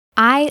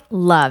I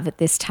love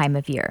this time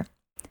of year.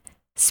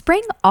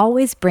 Spring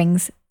always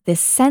brings this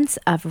sense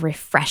of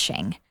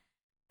refreshing,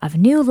 of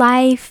new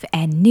life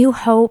and new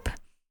hope.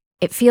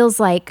 It feels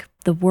like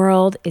the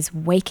world is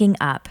waking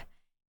up.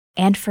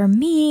 And for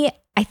me,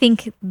 I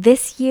think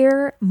this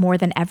year, more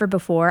than ever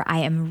before,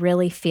 I am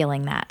really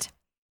feeling that.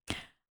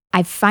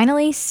 I've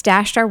finally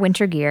stashed our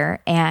winter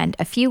gear and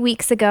a few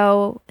weeks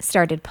ago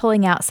started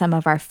pulling out some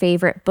of our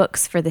favorite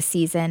books for the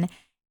season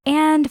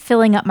and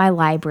filling up my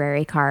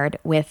library card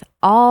with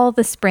all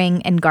the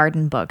spring and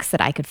garden books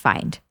that I could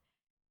find.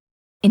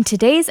 In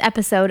today's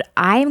episode,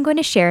 I'm going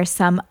to share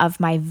some of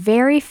my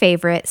very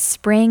favorite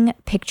spring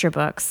picture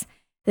books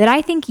that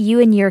I think you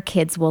and your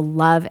kids will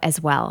love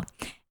as well.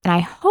 And I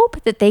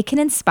hope that they can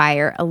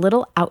inspire a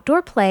little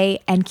outdoor play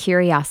and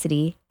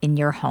curiosity in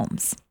your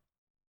homes.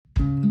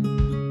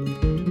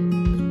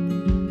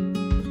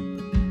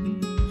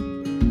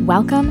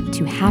 Welcome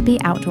to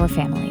Happy Outdoor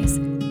Families,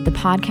 the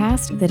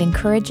podcast that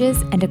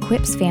encourages and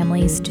equips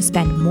families to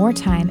spend more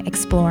time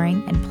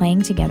exploring and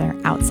playing together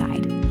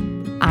outside.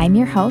 I'm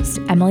your host,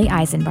 Emily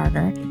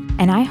Eisenbarger,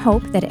 and I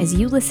hope that as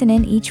you listen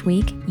in each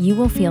week, you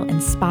will feel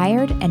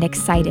inspired and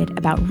excited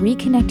about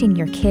reconnecting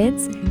your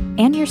kids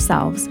and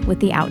yourselves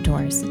with the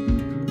outdoors.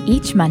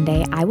 Each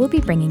Monday, I will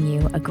be bringing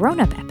you a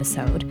grown-up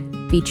episode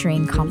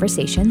featuring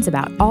conversations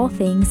about all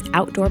things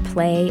outdoor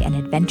play and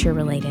adventure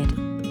related.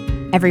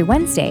 Every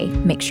Wednesday,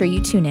 make sure you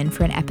tune in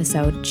for an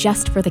episode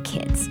just for the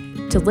kids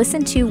to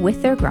listen to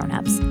with their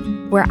grown-ups,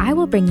 where I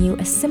will bring you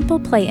a simple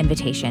play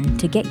invitation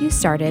to get you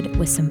started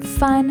with some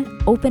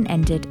fun,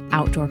 open-ended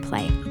outdoor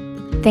play.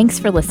 Thanks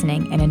for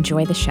listening and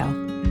enjoy the show.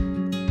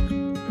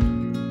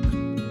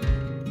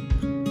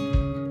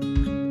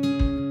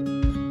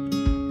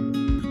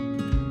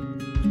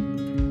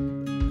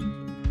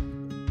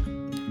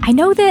 I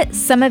know that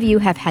some of you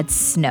have had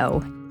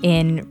snow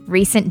in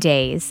recent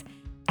days.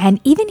 And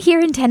even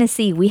here in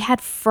Tennessee, we had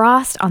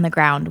frost on the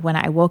ground when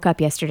I woke up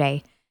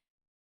yesterday.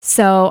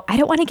 So I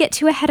don't want to get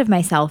too ahead of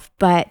myself,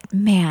 but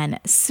man,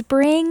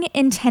 spring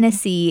in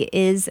Tennessee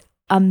is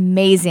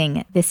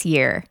amazing this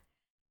year.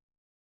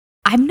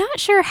 I'm not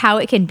sure how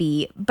it can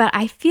be, but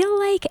I feel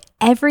like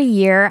every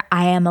year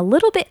I am a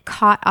little bit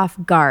caught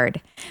off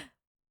guard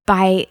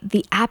by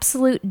the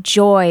absolute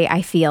joy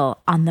I feel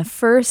on the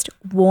first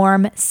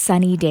warm,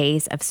 sunny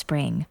days of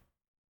spring.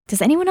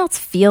 Does anyone else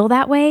feel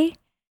that way?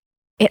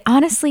 It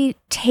honestly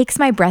takes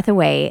my breath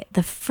away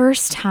the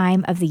first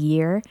time of the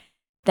year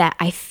that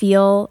I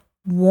feel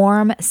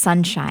warm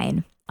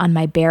sunshine on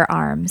my bare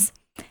arms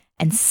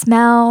and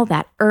smell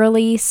that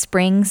early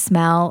spring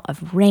smell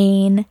of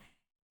rain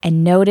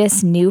and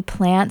notice new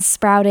plants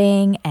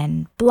sprouting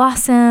and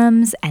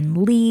blossoms and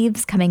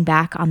leaves coming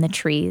back on the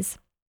trees.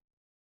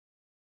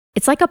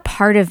 It's like a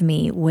part of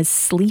me was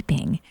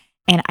sleeping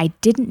and I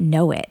didn't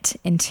know it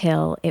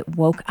until it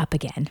woke up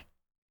again.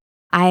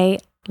 I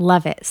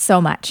love it so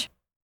much.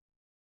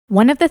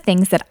 One of the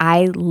things that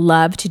I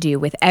love to do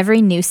with every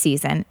new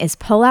season is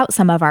pull out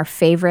some of our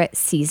favorite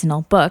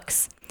seasonal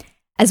books,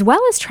 as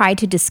well as try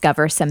to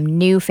discover some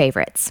new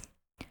favorites.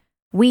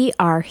 We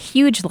are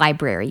huge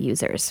library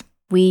users.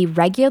 We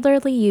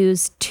regularly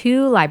use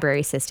 2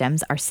 library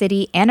systems, our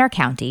city and our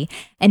county,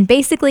 and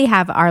basically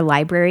have our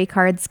library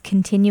cards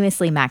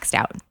continuously maxed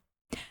out.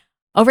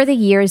 Over the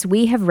years,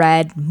 we have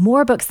read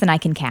more books than I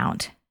can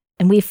count,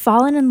 and we've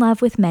fallen in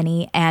love with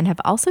many and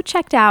have also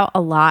checked out a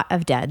lot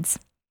of duds.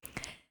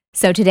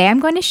 So today I'm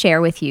going to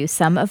share with you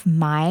some of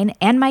mine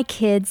and my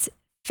kids'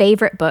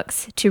 favorite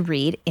books to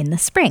read in the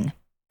spring.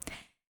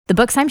 The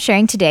books I'm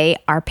sharing today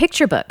are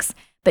picture books,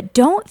 but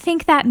don't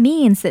think that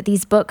means that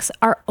these books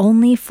are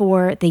only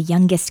for the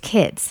youngest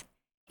kids.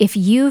 If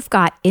you've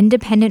got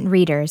independent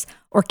readers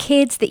or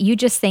kids that you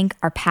just think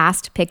are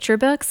past picture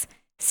books,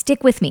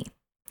 stick with me.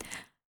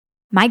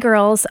 My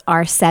girls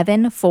are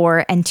 7,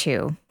 4, and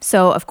 2.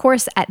 So of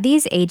course, at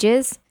these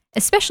ages,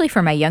 especially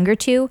for my younger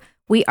 2,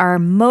 we are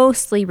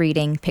mostly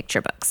reading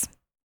picture books.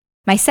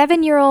 My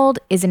 7-year-old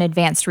is an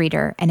advanced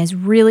reader and is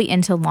really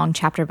into long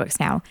chapter books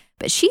now,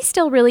 but she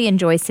still really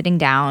enjoys sitting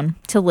down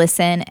to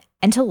listen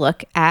and to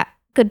look at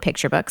good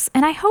picture books,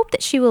 and I hope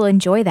that she will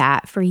enjoy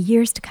that for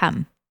years to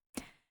come.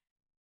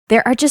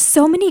 There are just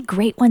so many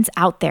great ones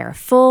out there,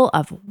 full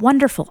of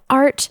wonderful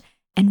art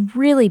and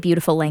really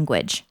beautiful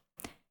language.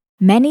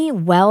 Many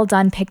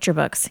well-done picture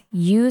books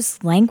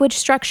use language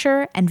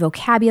structure and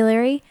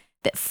vocabulary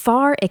that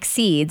far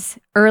exceeds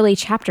early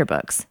chapter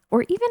books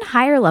or even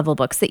higher level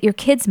books that your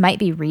kids might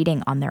be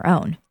reading on their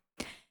own.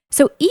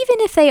 So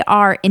even if they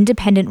are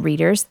independent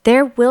readers,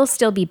 there will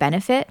still be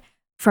benefit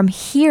from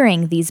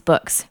hearing these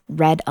books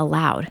read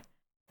aloud.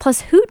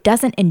 Plus, who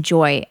doesn't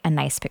enjoy a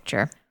nice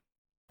picture?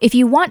 If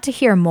you want to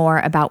hear more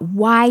about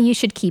why you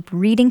should keep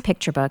reading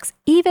picture books,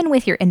 even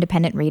with your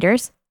independent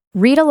readers,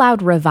 Read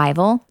Aloud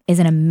Revival is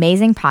an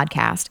amazing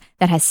podcast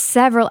that has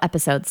several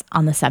episodes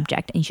on the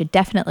subject, and you should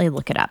definitely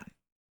look it up.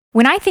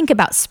 When I think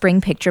about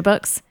spring picture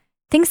books,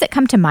 things that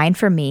come to mind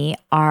for me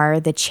are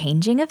the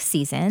changing of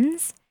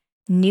seasons,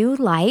 new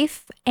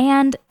life,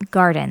 and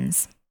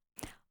gardens.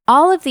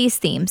 All of these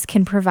themes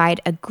can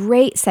provide a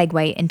great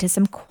segue into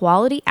some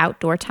quality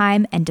outdoor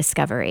time and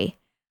discovery.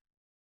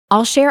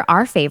 I'll share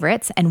our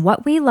favorites and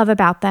what we love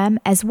about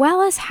them, as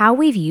well as how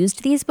we've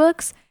used these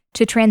books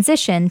to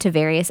transition to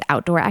various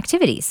outdoor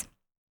activities.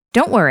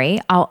 Don't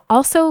worry, I'll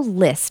also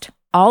list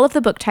all of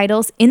the book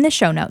titles in the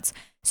show notes,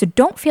 so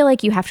don't feel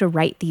like you have to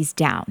write these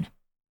down.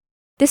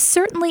 This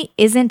certainly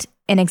isn't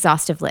an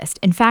exhaustive list.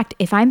 In fact,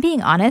 if I'm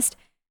being honest,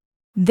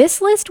 this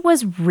list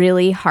was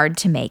really hard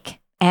to make,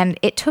 and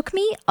it took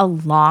me a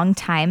long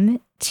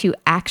time to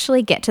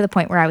actually get to the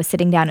point where I was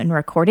sitting down and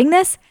recording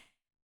this,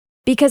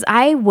 because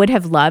I would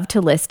have loved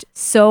to list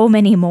so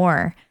many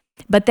more,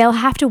 but they'll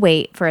have to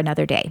wait for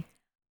another day.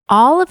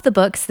 All of the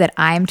books that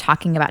I'm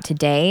talking about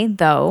today,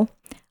 though,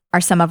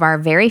 are some of our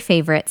very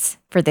favorites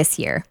for this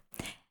year,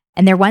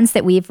 and they're ones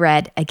that we've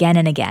read again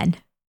and again.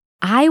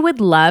 I would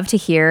love to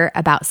hear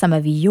about some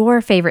of your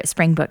favorite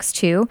spring books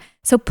too,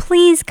 so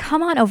please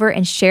come on over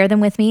and share them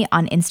with me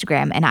on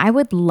Instagram, and I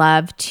would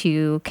love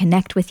to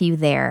connect with you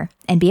there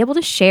and be able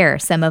to share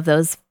some of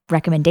those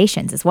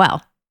recommendations as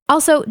well.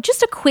 Also,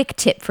 just a quick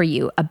tip for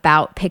you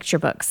about picture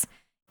books.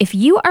 If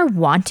you are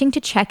wanting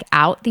to check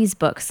out these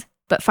books,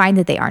 but find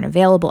that they aren't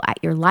available at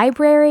your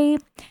library,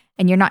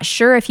 and you're not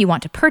sure if you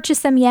want to purchase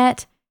them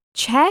yet,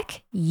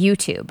 check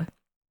YouTube.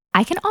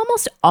 I can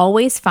almost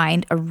always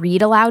find a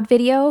read aloud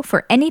video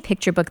for any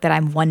picture book that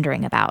I'm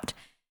wondering about.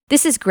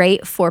 This is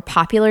great for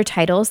popular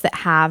titles that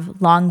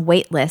have long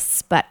wait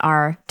lists but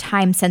are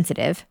time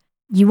sensitive.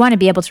 You want to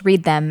be able to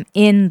read them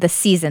in the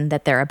season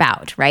that they're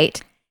about, right?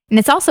 And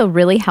it's also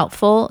really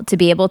helpful to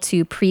be able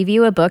to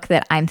preview a book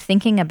that I'm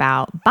thinking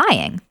about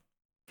buying.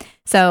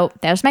 So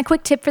there's my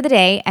quick tip for the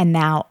day, and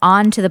now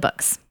on to the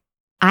books.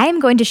 I am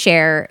going to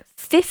share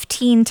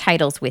 15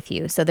 titles with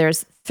you. So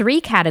there's 3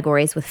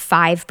 categories with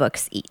 5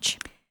 books each.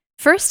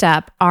 First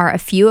up are a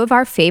few of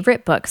our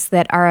favorite books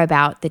that are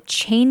about the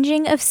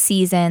changing of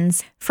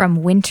seasons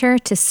from winter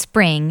to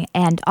spring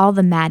and all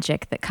the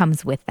magic that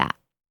comes with that.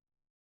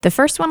 The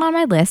first one on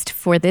my list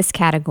for this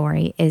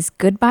category is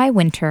Goodbye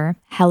Winter,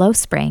 Hello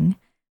Spring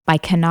by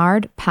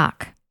Kennard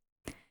Pak.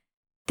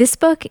 This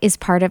book is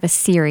part of a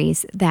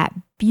series that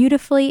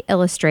beautifully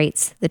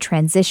illustrates the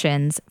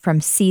transitions from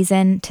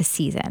season to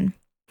season.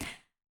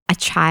 A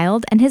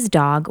child and his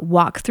dog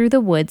walk through the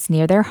woods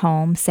near their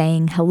home,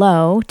 saying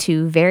hello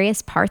to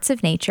various parts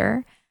of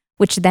nature,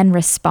 which then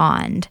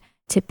respond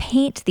to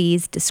paint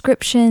these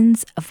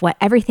descriptions of what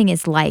everything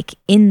is like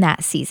in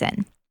that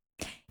season.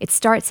 It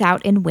starts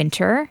out in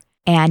winter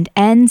and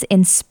ends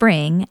in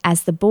spring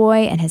as the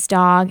boy and his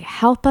dog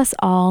help us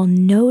all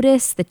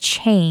notice the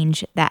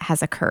change that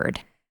has occurred.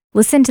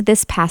 Listen to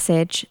this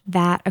passage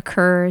that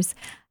occurs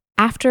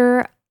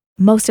after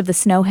most of the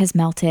snow has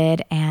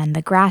melted and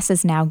the grass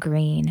is now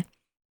green.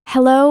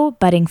 Hello,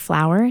 budding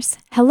flowers.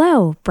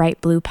 Hello, bright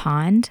blue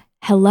pond.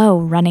 Hello,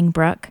 running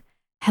brook.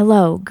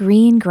 Hello,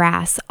 green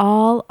grass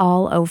all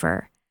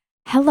over.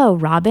 Hello,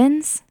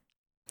 robins.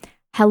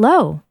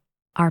 Hello,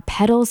 our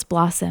petals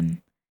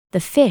blossom.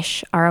 The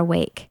fish are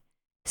awake.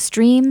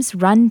 Streams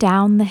run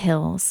down the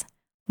hills.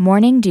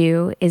 Morning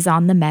dew is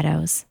on the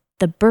meadows.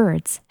 The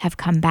birds have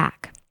come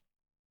back.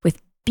 With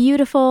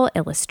beautiful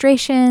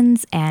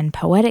illustrations and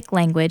poetic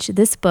language,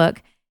 this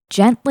book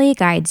gently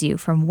guides you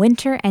from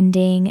winter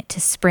ending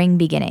to spring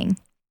beginning.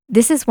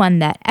 This is one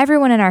that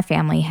everyone in our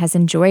family has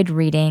enjoyed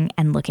reading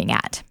and looking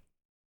at.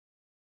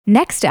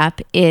 Next up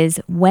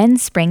is When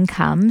Spring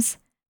Comes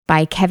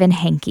by Kevin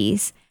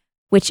Henkes,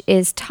 which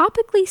is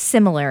topically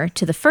similar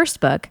to the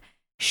first book,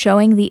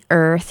 showing the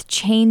earth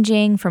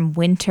changing from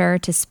winter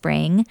to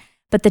spring,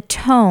 but the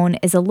tone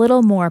is a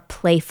little more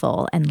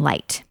playful and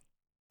light.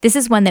 This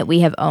is one that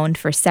we have owned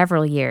for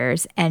several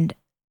years, and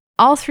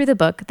all through the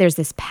book, there's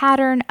this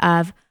pattern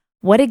of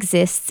what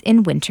exists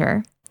in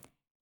winter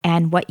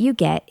and what you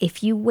get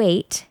if you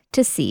wait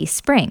to see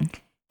spring.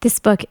 This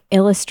book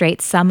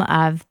illustrates some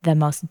of the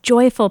most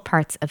joyful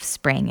parts of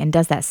spring and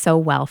does that so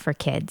well for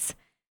kids.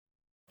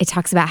 It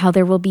talks about how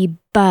there will be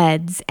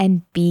buds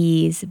and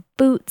bees,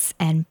 boots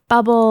and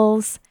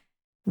bubbles,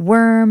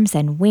 worms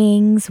and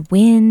wings,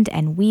 wind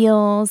and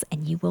wheels,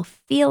 and you will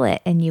feel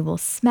it and you will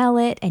smell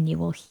it and you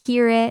will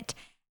hear it.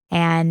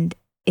 And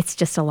it's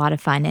just a lot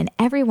of fun. And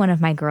every one of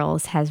my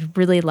girls has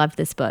really loved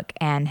this book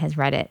and has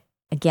read it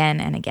again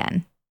and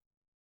again.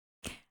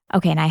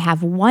 Okay, and I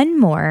have one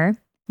more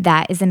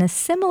that is in a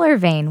similar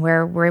vein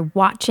where we're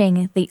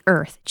watching the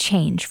earth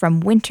change from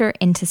winter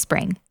into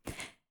spring.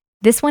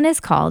 This one is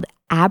called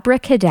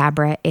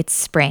Abracadabra, It's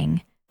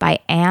Spring by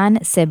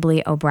Anne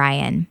Sibley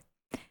O'Brien.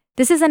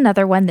 This is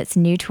another one that's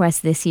new to us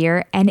this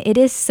year, and it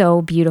is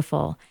so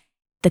beautiful.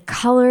 The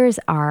colors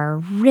are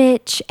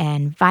rich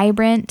and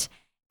vibrant,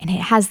 and it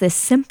has this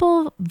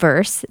simple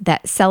verse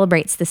that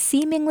celebrates the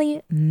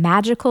seemingly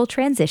magical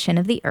transition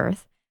of the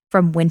earth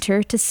from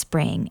winter to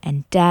spring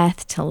and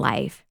death to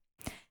life.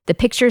 The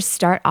pictures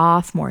start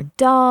off more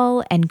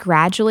dull and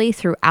gradually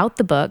throughout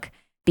the book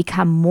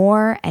become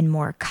more and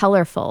more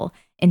colorful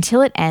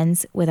until it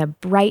ends with a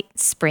bright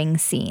spring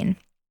scene.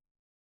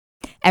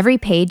 Every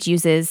page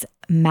uses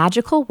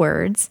magical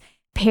words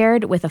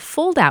paired with a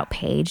fold-out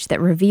page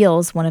that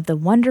reveals one of the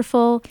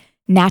wonderful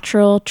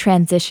natural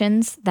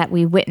transitions that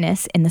we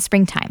witness in the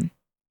springtime.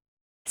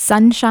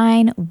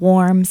 Sunshine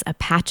warms a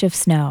patch of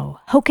snow.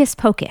 Hocus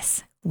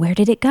pocus, where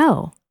did it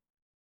go?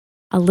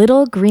 A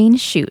little green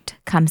shoot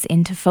comes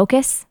into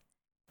focus.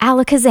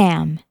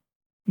 Alakazam,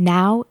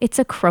 now it's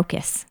a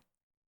crocus.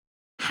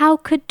 How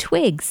could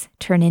twigs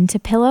turn into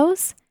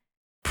pillows?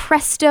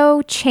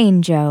 Presto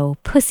changeo,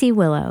 pussy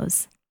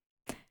willows.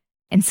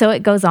 And so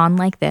it goes on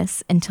like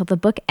this until the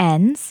book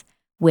ends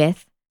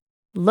with,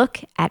 look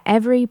at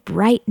every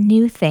bright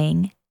new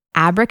thing,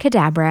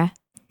 abracadabra,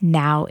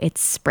 now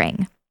it's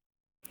spring.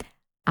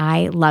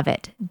 I love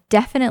it.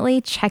 Definitely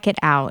check it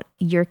out.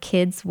 Your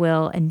kids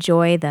will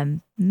enjoy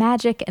the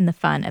magic and the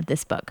fun of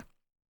this book.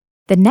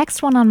 The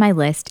next one on my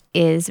list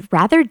is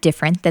rather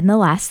different than the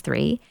last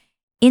three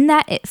in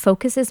that it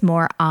focuses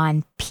more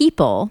on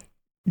people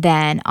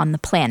than on the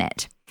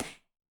planet.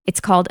 It's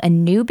called A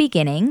New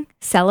Beginning,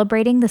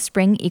 Celebrating the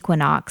Spring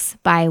Equinox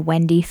by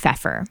Wendy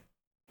Pfeffer.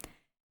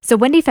 So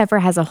Wendy Pfeffer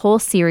has a whole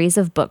series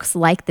of books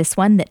like this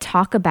one that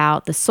talk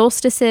about the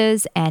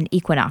solstices and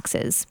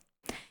equinoxes.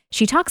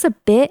 She talks a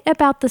bit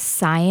about the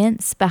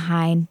science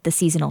behind the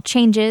seasonal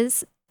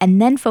changes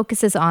and then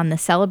focuses on the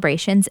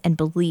celebrations and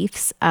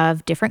beliefs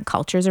of different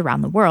cultures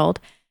around the world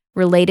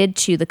related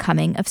to the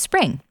coming of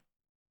spring.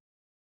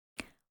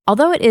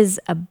 Although it is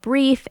a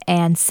brief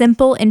and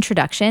simple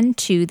introduction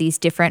to these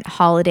different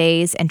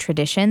holidays and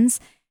traditions,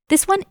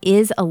 this one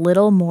is a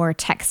little more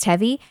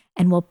text-heavy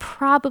and will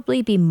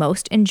probably be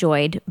most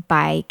enjoyed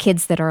by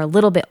kids that are a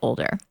little bit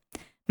older.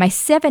 My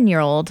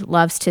 7-year-old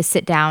loves to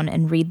sit down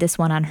and read this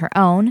one on her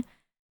own,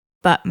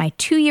 but my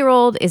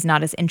 2-year-old is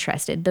not as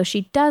interested, though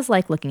she does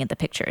like looking at the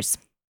pictures.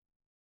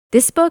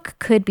 This book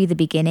could be the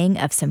beginning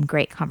of some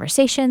great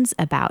conversations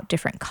about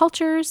different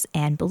cultures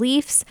and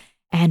beliefs,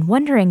 and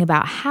wondering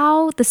about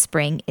how the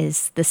spring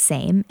is the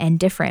same and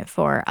different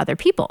for other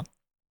people.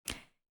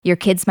 Your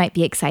kids might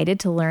be excited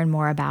to learn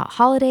more about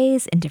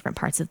holidays in different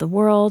parts of the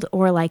world,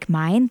 or like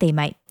mine, they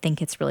might think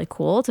it's really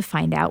cool to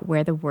find out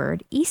where the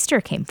word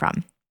Easter came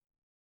from.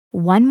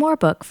 One more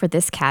book for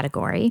this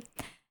category,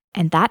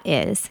 and that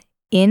is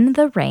In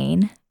the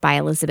Rain by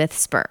Elizabeth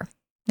Spur.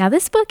 Now,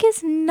 this book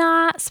is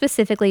not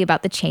specifically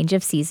about the change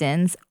of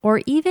seasons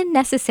or even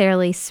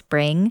necessarily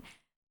spring,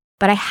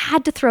 but I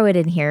had to throw it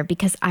in here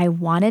because I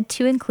wanted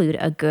to include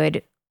a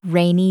good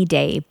rainy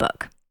day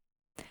book.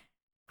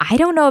 I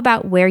don't know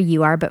about where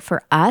you are, but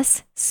for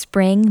us,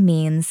 spring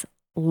means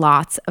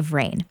lots of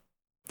rain.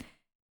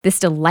 This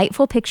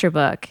delightful picture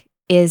book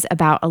is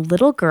about a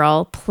little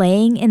girl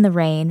playing in the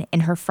rain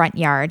in her front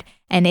yard,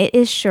 and it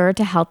is sure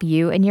to help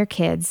you and your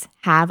kids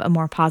have a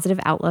more positive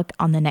outlook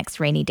on the next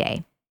rainy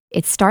day.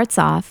 It starts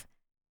off,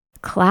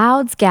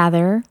 clouds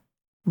gather,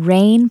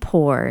 rain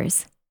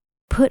pours,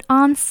 put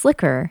on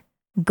slicker,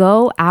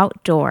 go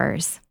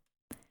outdoors.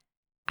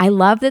 I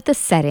love that the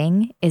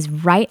setting is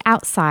right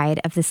outside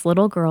of this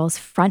little girl's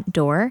front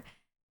door,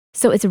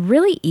 so it's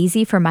really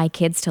easy for my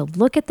kids to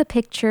look at the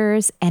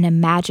pictures and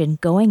imagine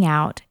going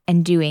out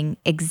and doing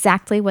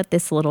exactly what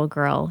this little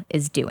girl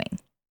is doing.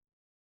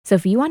 So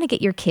if you want to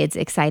get your kids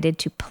excited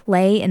to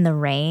play in the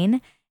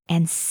rain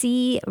and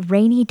see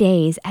rainy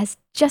days as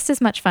just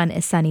as much fun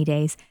as sunny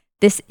days,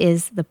 this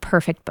is the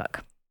perfect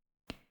book.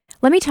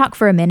 Let me talk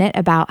for a minute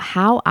about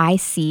how I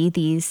see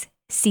these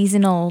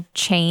seasonal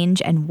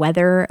change and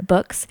weather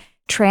books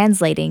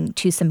translating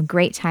to some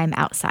great time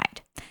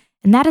outside.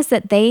 And that is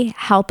that they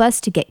help us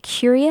to get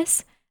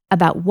curious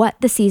about what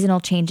the seasonal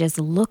changes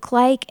look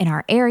like in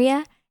our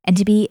area and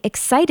to be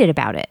excited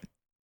about it.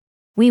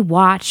 We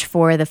watch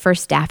for the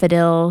first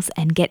daffodils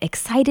and get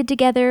excited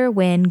together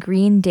when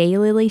green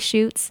daylily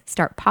shoots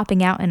start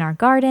popping out in our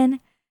garden.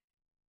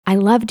 I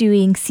love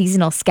doing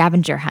seasonal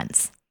scavenger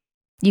hunts.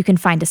 You can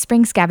find a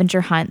spring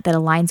scavenger hunt that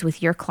aligns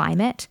with your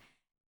climate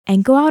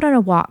and go out on a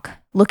walk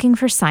looking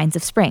for signs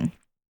of spring.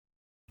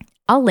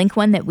 I'll link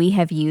one that we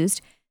have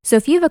used, so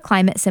if you have a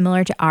climate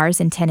similar to ours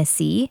in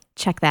Tennessee,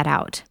 check that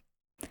out.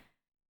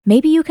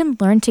 Maybe you can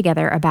learn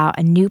together about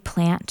a new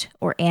plant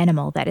or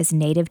animal that is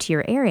native to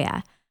your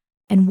area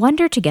and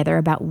wonder together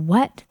about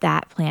what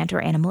that plant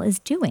or animal is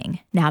doing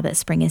now that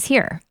spring is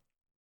here.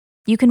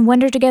 You can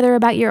wonder together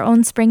about your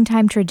own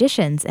springtime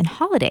traditions and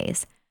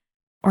holidays,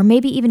 or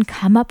maybe even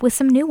come up with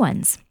some new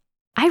ones.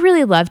 I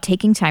really love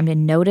taking time to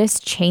notice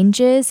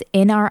changes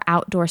in our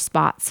outdoor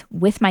spots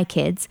with my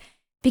kids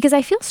because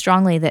I feel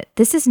strongly that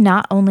this is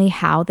not only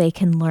how they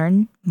can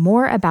learn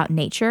more about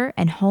nature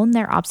and hone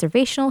their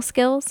observational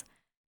skills,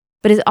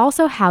 but is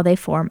also how they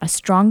form a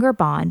stronger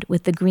bond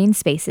with the green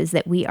spaces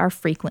that we are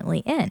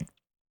frequently in.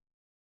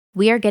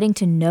 We are getting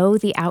to know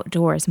the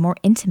outdoors more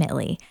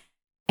intimately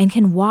and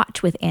can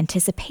watch with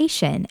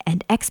anticipation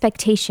and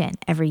expectation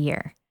every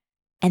year.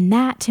 And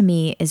that, to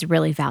me, is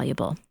really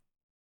valuable.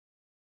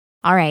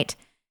 All right,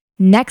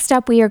 next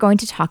up, we are going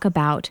to talk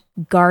about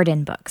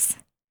garden books.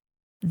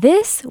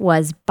 This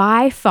was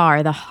by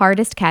far the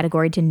hardest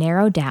category to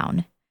narrow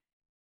down.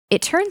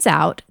 It turns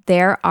out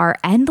there are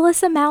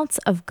endless amounts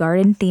of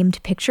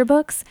garden-themed picture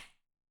books,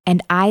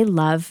 and I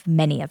love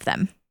many of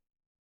them.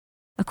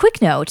 A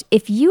quick note,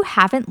 if you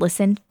haven't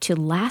listened to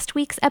last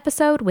week's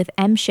episode with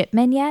M.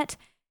 Shipman yet,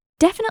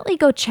 definitely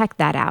go check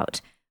that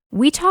out.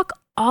 We talk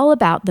all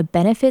about the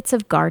benefits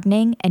of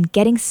gardening and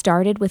getting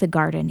started with a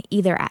garden,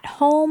 either at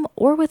home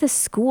or with a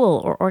school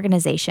or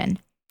organization.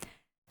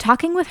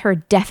 Talking with her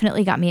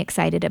definitely got me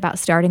excited about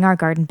starting our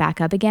garden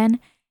back up again,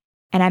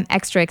 and I'm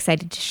extra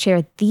excited to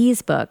share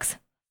these books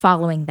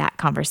following that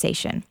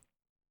conversation.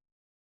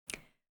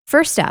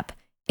 First up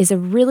is a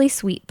really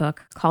sweet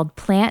book called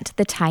Plant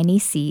the Tiny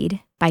Seed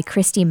by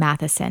Christy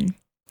Matheson.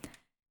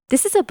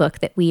 This is a book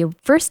that we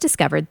first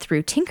discovered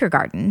through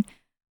Tinkergarten.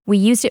 We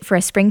used it for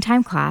a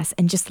springtime class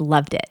and just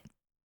loved it.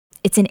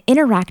 It's an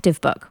interactive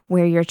book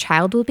where your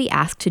child will be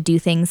asked to do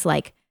things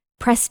like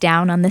press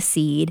down on the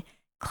seed,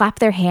 clap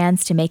their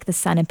hands to make the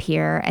sun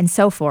appear, and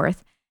so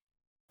forth,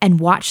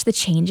 and watch the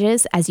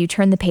changes as you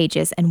turn the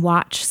pages and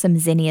watch some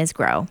zinnias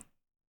grow.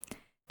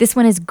 This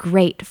one is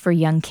great for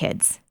young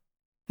kids.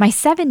 My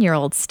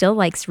 7-year-old still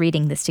likes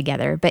reading this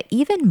together, but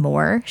even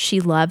more, she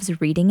loves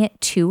reading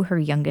it to her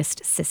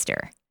youngest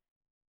sister.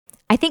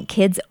 I think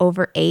kids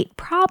over 8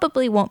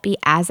 probably won't be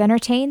as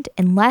entertained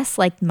unless,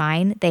 like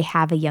mine, they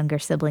have a younger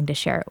sibling to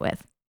share it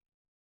with.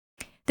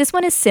 This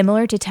one is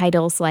similar to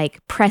titles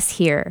like Press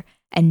Here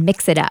and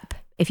Mix It Up,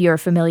 if you are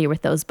familiar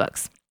with those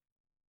books.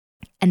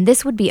 And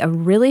this would be a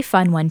really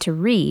fun one to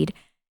read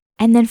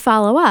and then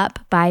follow up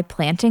by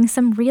planting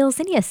some real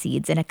zinnia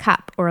seeds in a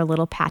cup or a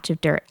little patch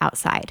of dirt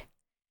outside.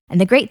 And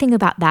the great thing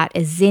about that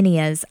is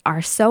zinnias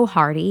are so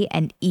hardy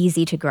and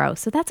easy to grow.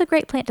 So that's a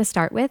great plant to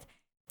start with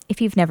if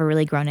you've never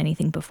really grown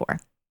anything before.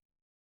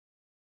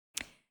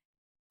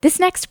 This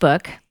next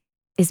book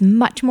is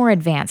much more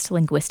advanced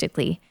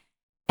linguistically,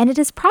 and it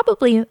is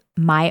probably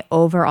my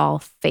overall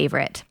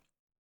favorite.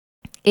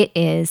 It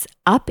is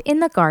Up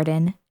in the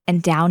Garden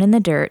and Down in the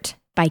Dirt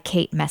by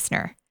Kate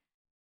Messner.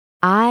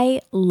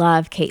 I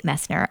love Kate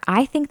Messner.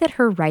 I think that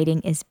her writing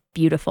is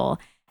beautiful.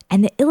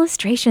 And the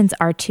illustrations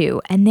are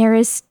too, and there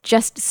is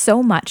just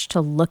so much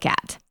to look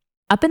at.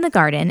 Up in the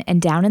Garden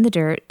and Down in the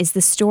Dirt is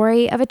the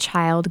story of a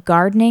child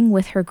gardening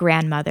with her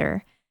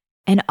grandmother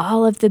and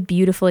all of the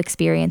beautiful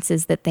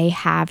experiences that they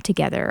have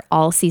together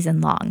all season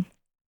long.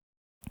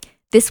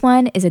 This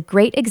one is a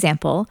great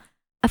example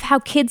of how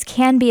kids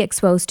can be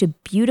exposed to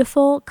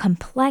beautiful,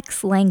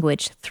 complex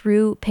language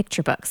through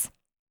picture books.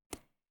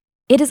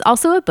 It is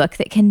also a book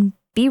that can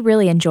be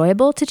really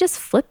enjoyable to just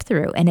flip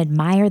through and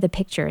admire the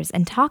pictures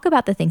and talk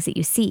about the things that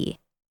you see.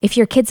 If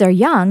your kids are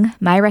young,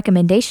 my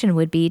recommendation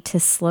would be to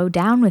slow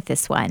down with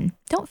this one.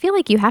 Don't feel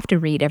like you have to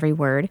read every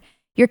word.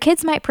 Your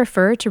kids might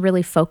prefer to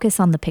really focus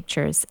on the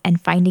pictures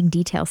and finding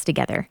details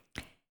together.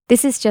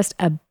 This is just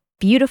a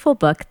beautiful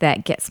book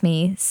that gets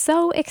me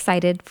so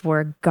excited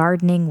for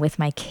gardening with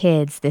my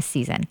kids this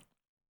season.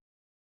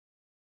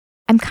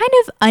 I'm kind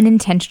of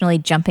unintentionally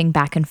jumping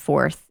back and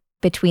forth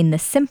between the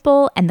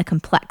simple and the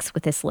complex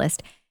with this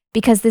list,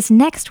 because this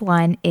next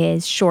one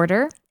is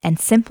shorter and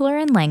simpler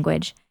in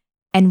language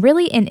and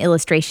really in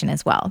illustration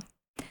as well.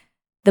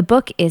 The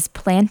book is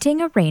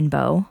Planting a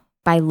Rainbow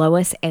by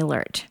Lois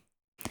Ehlert.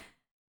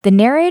 The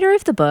narrator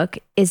of the book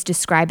is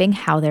describing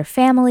how their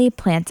family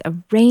plants a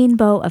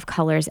rainbow of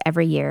colors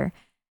every year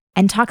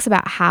and talks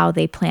about how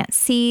they plant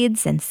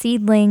seeds and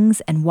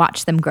seedlings and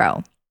watch them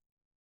grow.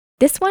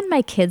 This one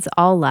my kids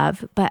all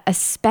love, but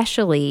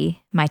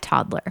especially my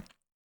toddler.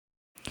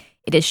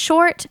 It is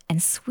short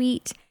and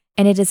sweet,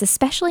 and it is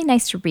especially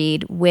nice to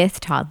read with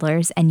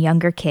toddlers and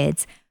younger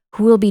kids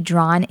who will be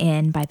drawn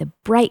in by the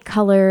bright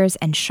colors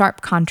and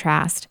sharp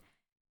contrast.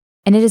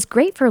 And it is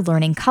great for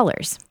learning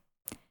colors.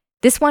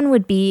 This one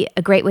would be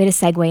a great way to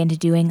segue into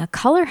doing a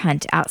color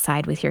hunt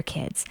outside with your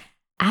kids.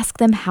 Ask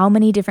them how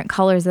many different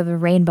colors of a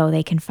rainbow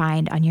they can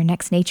find on your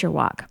next nature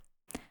walk.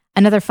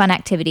 Another fun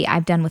activity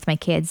I've done with my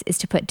kids is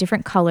to put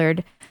different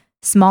colored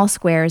small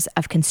squares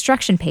of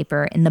construction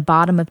paper in the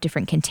bottom of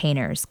different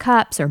containers,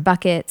 cups or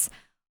buckets,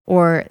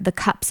 or the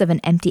cups of an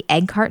empty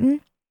egg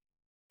carton,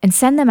 and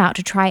send them out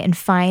to try and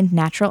find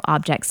natural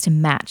objects to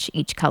match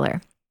each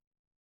color.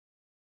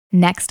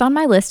 Next on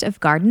my list of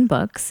garden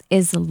books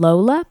is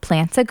Lola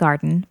Plants a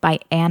Garden by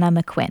Anna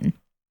McQuinn.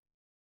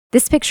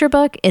 This picture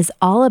book is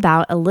all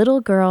about a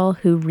little girl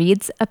who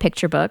reads a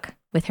picture book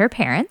with her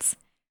parents,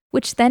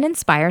 which then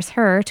inspires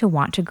her to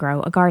want to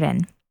grow a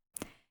garden.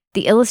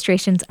 The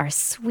illustrations are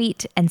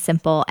sweet and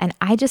simple, and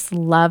I just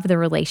love the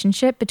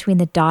relationship between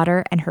the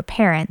daughter and her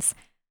parents,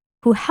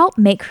 who help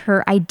make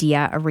her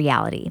idea a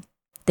reality.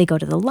 They go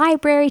to the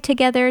library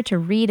together to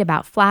read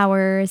about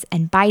flowers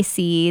and buy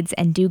seeds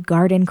and do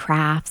garden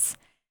crafts.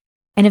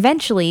 And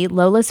eventually,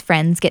 Lola's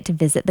friends get to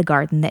visit the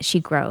garden that she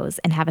grows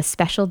and have a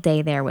special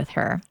day there with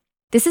her.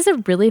 This is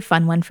a really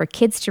fun one for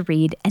kids to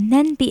read and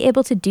then be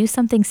able to do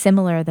something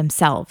similar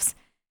themselves,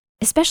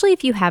 especially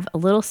if you have a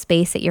little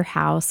space at your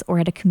house or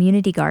at a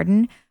community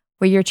garden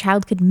where your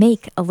child could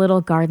make a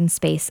little garden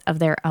space of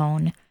their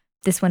own.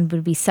 This one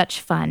would be such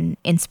fun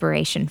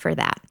inspiration for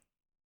that.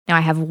 Now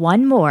I have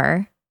one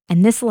more,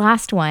 and this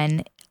last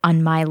one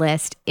on my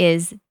list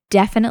is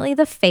definitely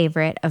the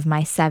favorite of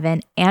my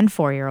 7 and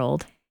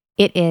 4-year-old.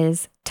 It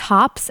is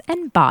Tops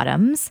and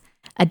Bottoms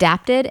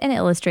adapted and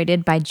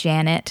illustrated by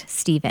Janet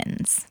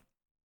Stevens.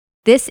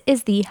 This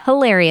is the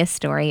hilarious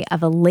story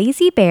of a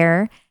lazy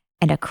bear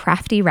and a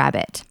crafty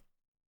rabbit.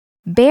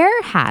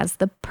 Bear has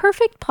the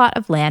perfect plot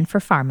of land for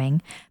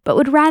farming, but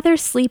would rather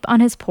sleep on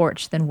his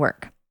porch than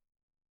work.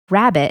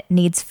 Rabbit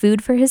needs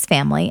food for his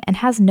family and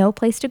has no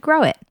place to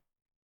grow it.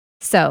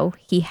 So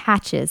he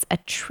hatches a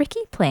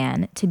tricky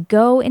plan to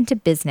go into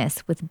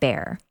business with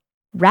Bear.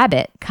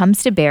 Rabbit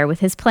comes to Bear with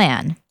his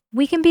plan.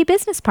 "We can be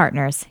business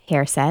partners,"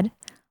 Hare said.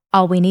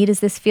 "All we need is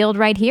this field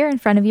right here in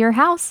front of your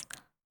house.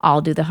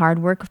 I'll do the hard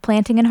work of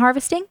planting and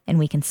harvesting, and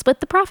we can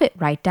split the profit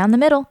right down the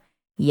middle.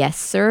 Yes,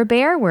 sir,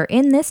 Bear, we're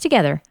in this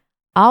together.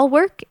 I'll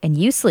work and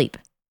you sleep."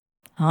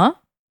 "Huh?"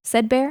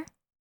 said Bear.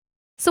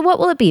 "So what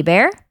will it be,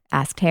 Bear?"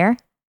 asked Hare.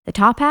 "The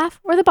top half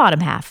or the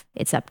bottom half?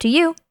 It's up to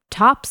you,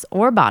 tops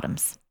or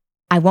bottoms.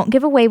 I won't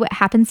give away what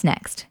happens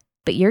next,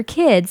 but your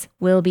kids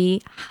will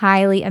be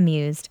highly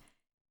amused.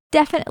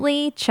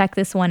 Definitely check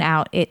this one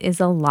out. It is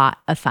a lot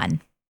of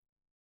fun."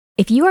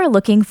 If you are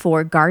looking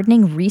for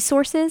gardening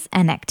resources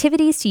and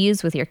activities to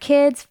use with your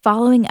kids,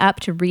 following up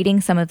to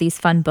reading some of these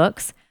fun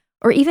books,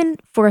 or even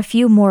for a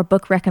few more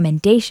book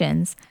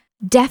recommendations,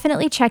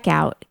 definitely check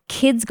out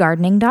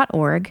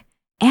kidsgardening.org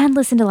and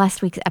listen to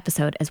last week's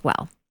episode as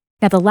well.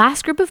 Now, the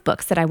last group of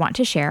books that I want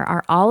to share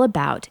are all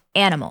about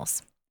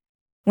animals.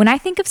 When I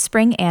think of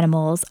spring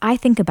animals, I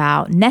think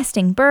about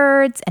nesting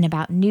birds and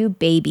about new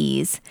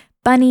babies,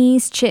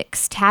 bunnies,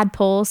 chicks,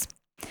 tadpoles.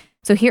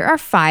 So here are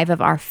 5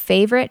 of our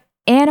favorite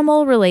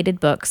animal-related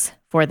books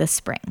for the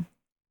spring.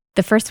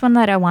 The first one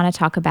that I want to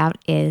talk about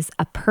is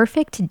A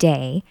Perfect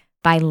Day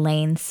by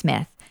Lane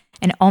Smith.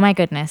 And oh my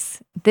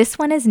goodness, this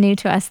one is new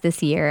to us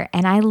this year,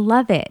 and I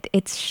love it.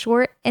 It's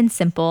short and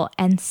simple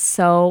and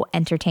so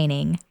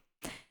entertaining.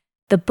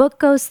 The book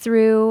goes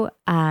through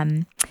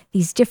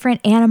these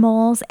different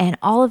animals and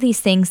all of these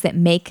things that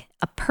make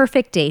a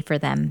perfect day for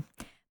them.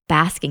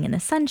 Basking in the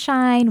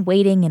sunshine,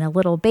 wading in a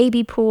little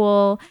baby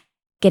pool,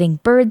 getting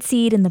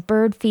birdseed in the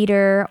bird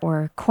feeder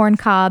or corn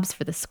cobs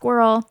for the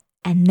squirrel.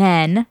 And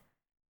then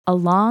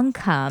along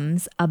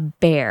comes a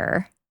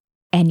bear,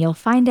 and you'll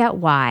find out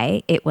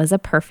why it was a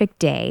perfect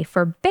day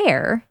for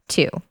Bear,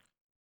 too.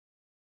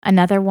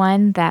 Another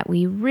one that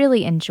we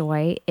really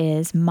enjoy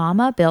is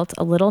Mama Built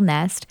a Little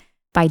Nest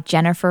by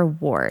Jennifer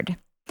Ward.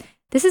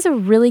 This is a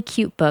really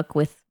cute book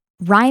with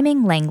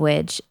rhyming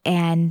language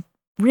and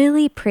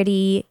really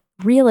pretty,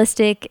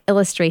 realistic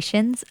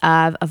illustrations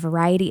of a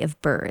variety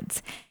of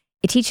birds.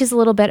 It teaches a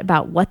little bit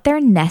about what their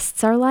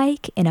nests are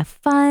like in a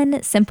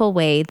fun, simple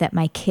way that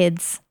my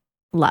kids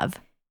love.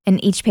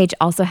 And each page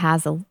also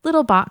has a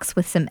little box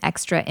with some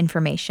extra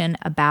information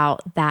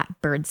about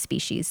that bird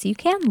species. So you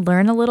can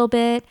learn a little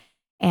bit,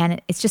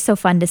 and it's just so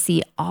fun to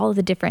see all of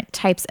the different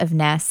types of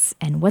nests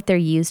and what they're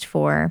used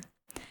for.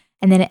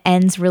 And then it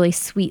ends really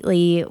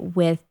sweetly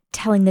with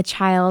telling the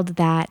child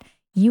that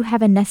you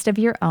have a nest of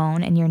your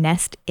own and your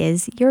nest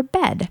is your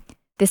bed.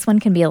 This one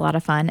can be a lot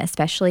of fun,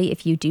 especially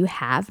if you do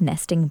have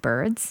nesting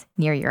birds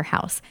near your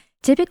house.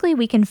 Typically,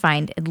 we can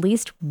find at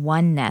least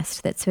one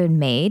nest that's been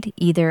made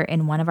either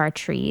in one of our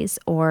trees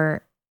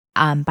or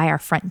by our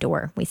front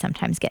door. We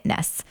sometimes get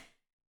nests,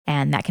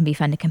 and that can be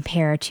fun to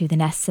compare to the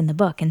nests in the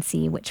book and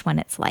see which one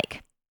it's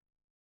like.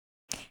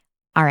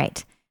 All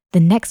right. The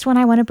next one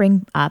I want to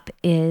bring up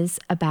is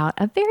about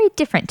a very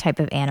different type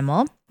of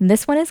animal.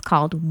 This one is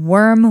called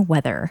Worm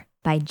Weather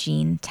by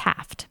Jean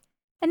Taft.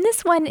 And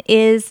this one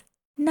is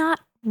not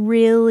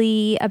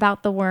really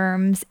about the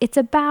worms. It's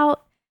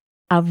about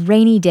a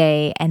rainy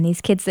day and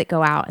these kids that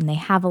go out and they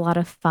have a lot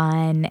of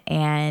fun,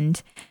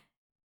 and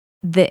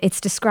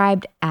it's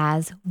described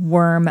as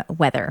worm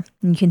weather.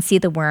 And you can see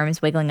the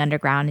worms wiggling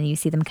underground and you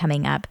see them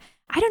coming up.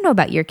 I don't know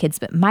about your kids,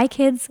 but my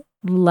kids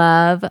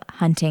love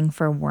hunting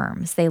for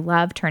worms. They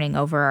love turning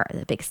over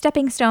the big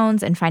stepping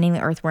stones and finding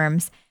the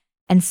earthworms.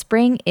 And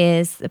spring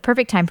is the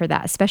perfect time for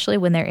that, especially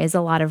when there is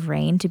a lot of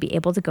rain, to be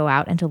able to go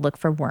out and to look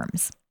for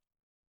worms.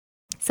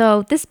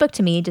 So this book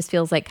to me just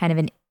feels like kind of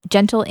a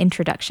gentle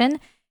introduction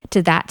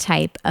to that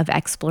type of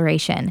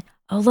exploration.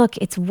 Oh, look,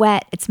 it's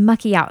wet, it's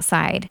mucky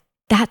outside.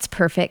 That's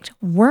perfect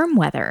worm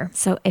weather.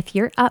 So if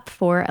you're up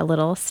for a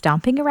little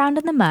stomping around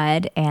in the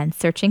mud and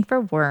searching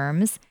for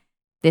worms,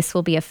 this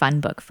will be a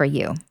fun book for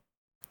you.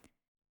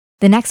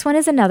 The next one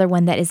is another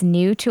one that is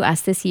new to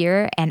us this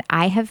year, and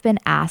I have been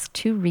asked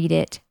to read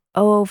it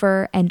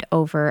over and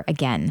over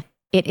again.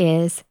 It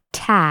is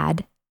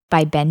Tad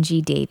by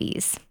Benji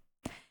Davies.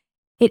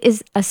 It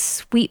is a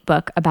sweet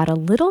book about a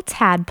little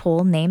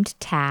tadpole named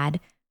Tad,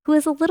 who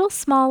is a little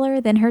smaller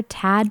than her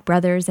tad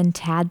brothers and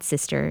tad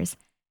sisters.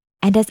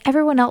 And as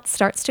everyone else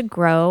starts to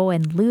grow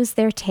and lose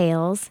their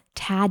tails,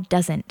 Tad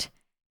doesn't.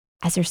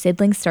 As her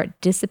siblings start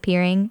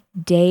disappearing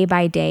day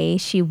by day,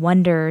 she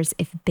wonders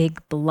if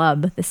Big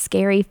Blub, the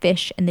scary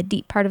fish in the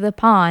deep part of the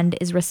pond,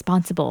 is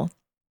responsible.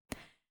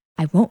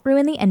 I won't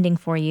ruin the ending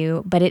for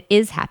you, but it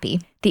is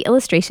happy. The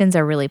illustrations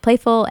are really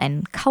playful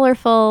and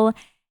colorful,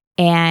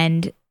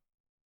 and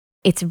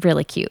it's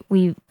really cute.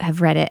 We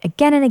have read it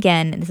again and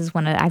again. This is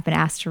one that I've been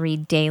asked to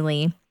read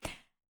daily.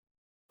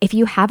 If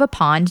you have a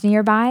pond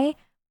nearby,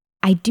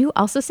 I do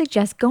also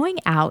suggest going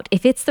out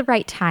if it's the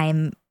right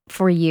time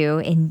for you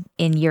in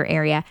your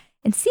area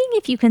and seeing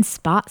if you can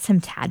spot some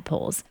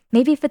tadpoles.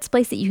 Maybe if it's a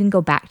place that you can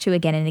go back to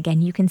again and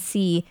again, you can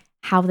see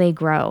how they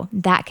grow.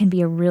 That can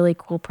be a really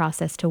cool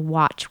process to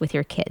watch with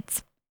your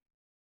kids.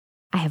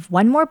 I have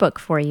one more book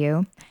for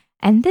you,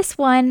 and this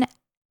one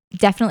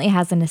definitely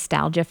has a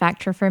nostalgia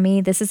factor for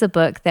me. This is a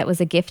book that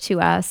was a gift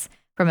to us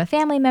from a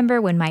family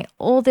member when my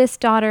oldest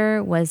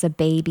daughter was a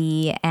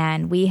baby,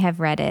 and we have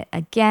read it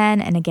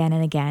again and again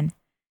and again.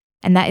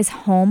 And that is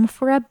Home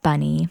for a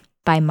Bunny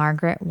by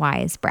Margaret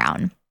Wise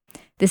Brown.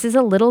 This is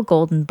a little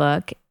golden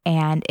book,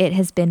 and it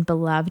has been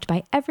beloved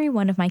by every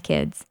one of my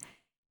kids.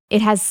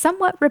 It has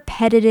somewhat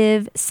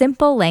repetitive,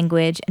 simple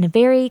language and a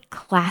very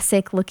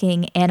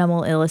classic-looking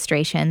animal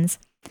illustrations.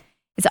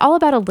 It's all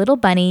about a little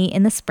bunny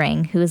in the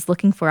spring who is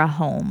looking for a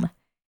home.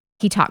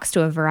 He talks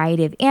to a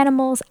variety of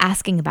animals,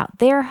 asking about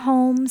their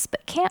homes,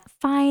 but can't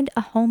find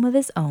a home of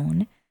his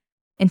own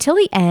until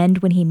the end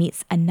when he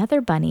meets another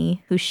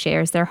bunny who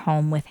shares their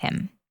home with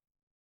him.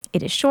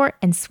 It is short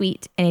and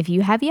sweet, and if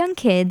you have young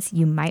kids,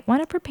 you might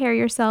want to prepare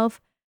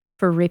yourself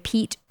for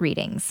repeat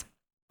readings.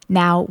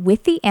 Now,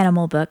 with the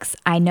animal books,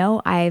 I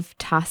know I've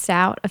tossed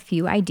out a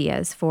few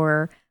ideas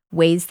for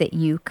ways that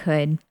you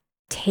could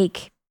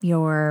take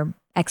your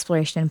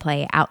exploration and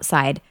play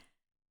outside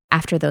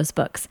after those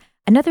books.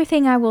 Another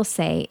thing I will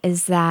say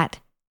is that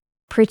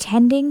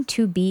pretending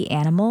to be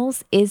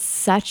animals is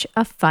such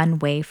a fun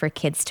way for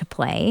kids to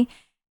play,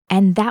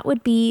 and that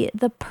would be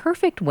the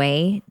perfect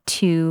way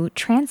to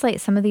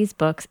translate some of these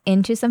books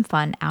into some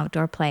fun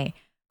outdoor play.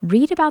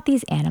 Read about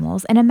these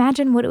animals and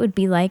imagine what it would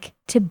be like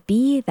to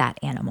be that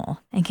animal.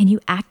 And can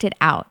you act it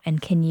out?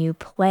 And can you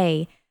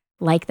play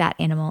like that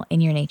animal in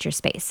your nature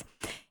space?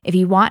 If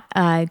you want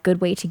a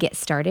good way to get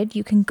started,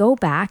 you can go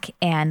back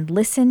and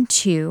listen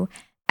to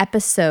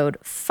episode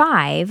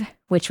 5,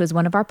 which was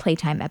one of our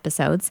playtime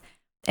episodes.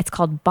 It's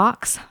called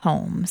Box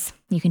Homes.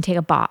 You can take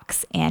a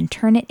box and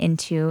turn it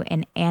into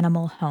an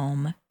animal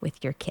home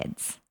with your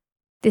kids.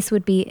 This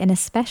would be an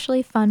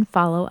especially fun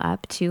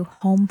follow-up to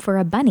Home for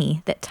a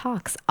Bunny that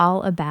talks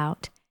all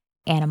about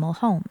animal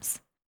homes.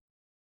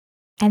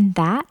 And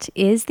that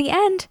is the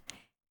end.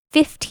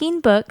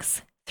 15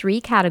 books,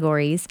 3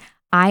 categories.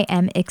 I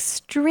am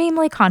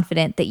extremely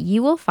confident that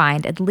you will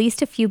find at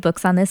least a few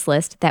books on this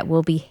list that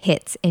will be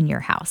hits in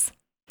your house.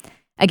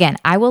 Again,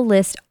 I will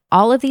list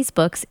all of these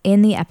books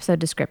in the episode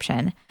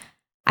description.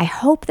 I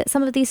hope that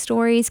some of these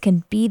stories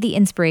can be the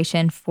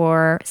inspiration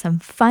for some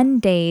fun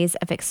days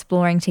of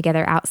exploring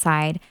together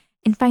outside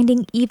and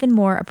finding even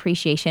more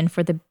appreciation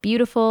for the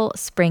beautiful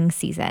spring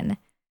season.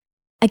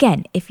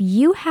 Again, if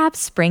you have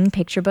spring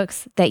picture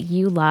books that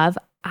you love,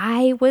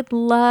 I would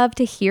love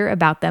to hear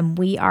about them.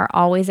 We are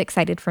always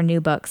excited for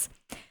new books.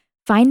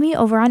 Find me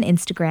over on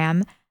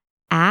Instagram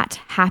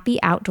at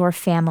Happy Outdoor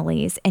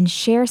Families and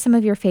share some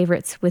of your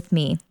favorites with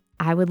me.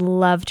 I would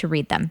love to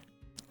read them.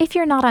 If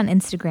you're not on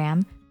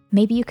Instagram,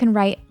 maybe you can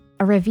write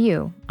a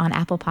review on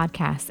Apple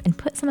Podcasts and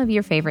put some of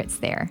your favorites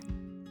there.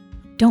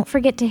 Don't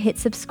forget to hit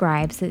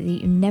subscribe so that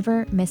you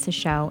never miss a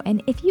show.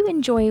 And if you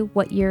enjoy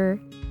what you're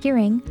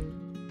hearing,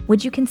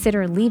 would you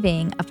consider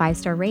leaving a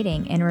 5-star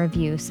rating and a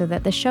review so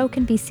that the show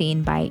can be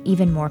seen by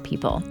even more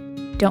people?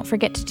 Don't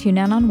forget to tune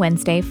in on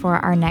Wednesday for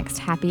our next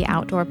Happy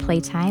Outdoor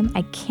Playtime.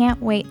 I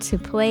can't wait to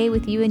play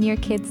with you and your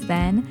kids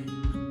then.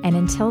 And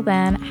until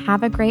then,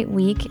 have a great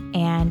week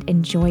and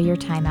enjoy your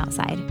time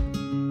outside.